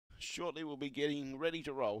shortly we'll be getting ready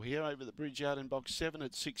to roll here over the bridge out in box 7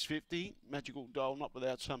 at 6.50. Magical Doll Not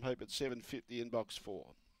Without Some Hope at 7.50 in box 4.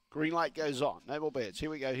 Green light goes on. No more bets. Here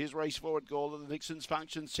we go. Here's race 4 at Gawler, the Nixon's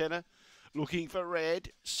Function Centre. Looking for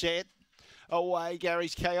red. Set. Away,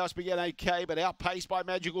 Gary's Chaos began okay, but outpaced by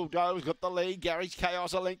Magical Doe. He's got the lead. Gary's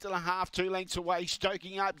Chaos a length and a half, 2 lengths away,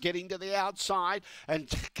 stoking up, getting to the outside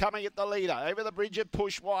and coming at the leader. Over the bridge at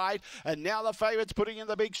push wide, and now the favourite's putting in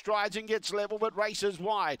the big strides and gets level, but races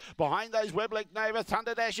wide. Behind those, Weblek Nova,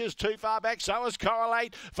 Thunder Dash is too far back, so is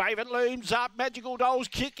Correlate. Favourite looms up, Magical Doll's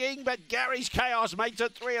kicking, but Gary's Chaos makes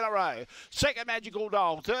it 3 in a row. Second, Magical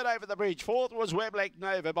Doll. Third, over the bridge. Fourth was Weblek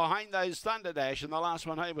Nova. Behind those, Thunder Dash, and the last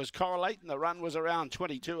one home was Correlate, and the run was around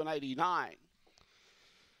 22.89. A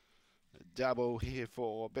double here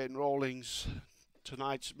for Ben Rawlings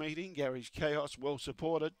tonight's meeting. Gary's Chaos well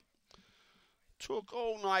supported. Took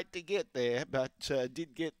all night to get there, but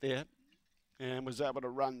did get there and was able to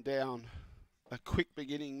run down a quick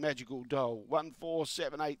beginning Magical Doll.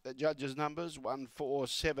 1478 the judges' numbers.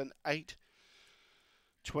 1478.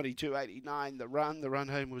 22.89 the run. The run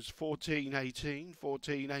home was 14.18.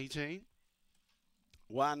 14.18.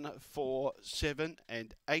 1, 4, 7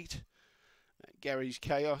 and 8. Gary's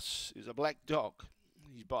Chaos is a black dog.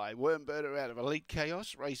 He's by Wormbirder out of Elite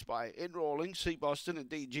Chaos, raced by Ed Rawlings, C. Boston and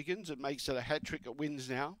D. Jiggins, and makes it a hat-trick of wins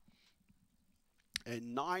now.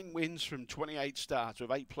 And 9 wins from 28 starts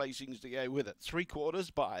with 8 placings to go with it.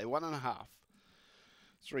 3/4 by 1.5.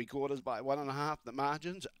 3/4 by 1.5 the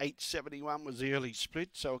margins. 8.71 was the early split,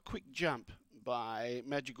 so a quick jump by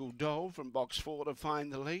Magical Doll from box 4 to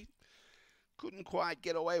find the lead. Couldn't quite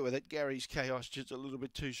get away with it. Gary's Chaos just a little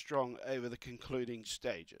bit too strong over the concluding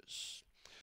stages.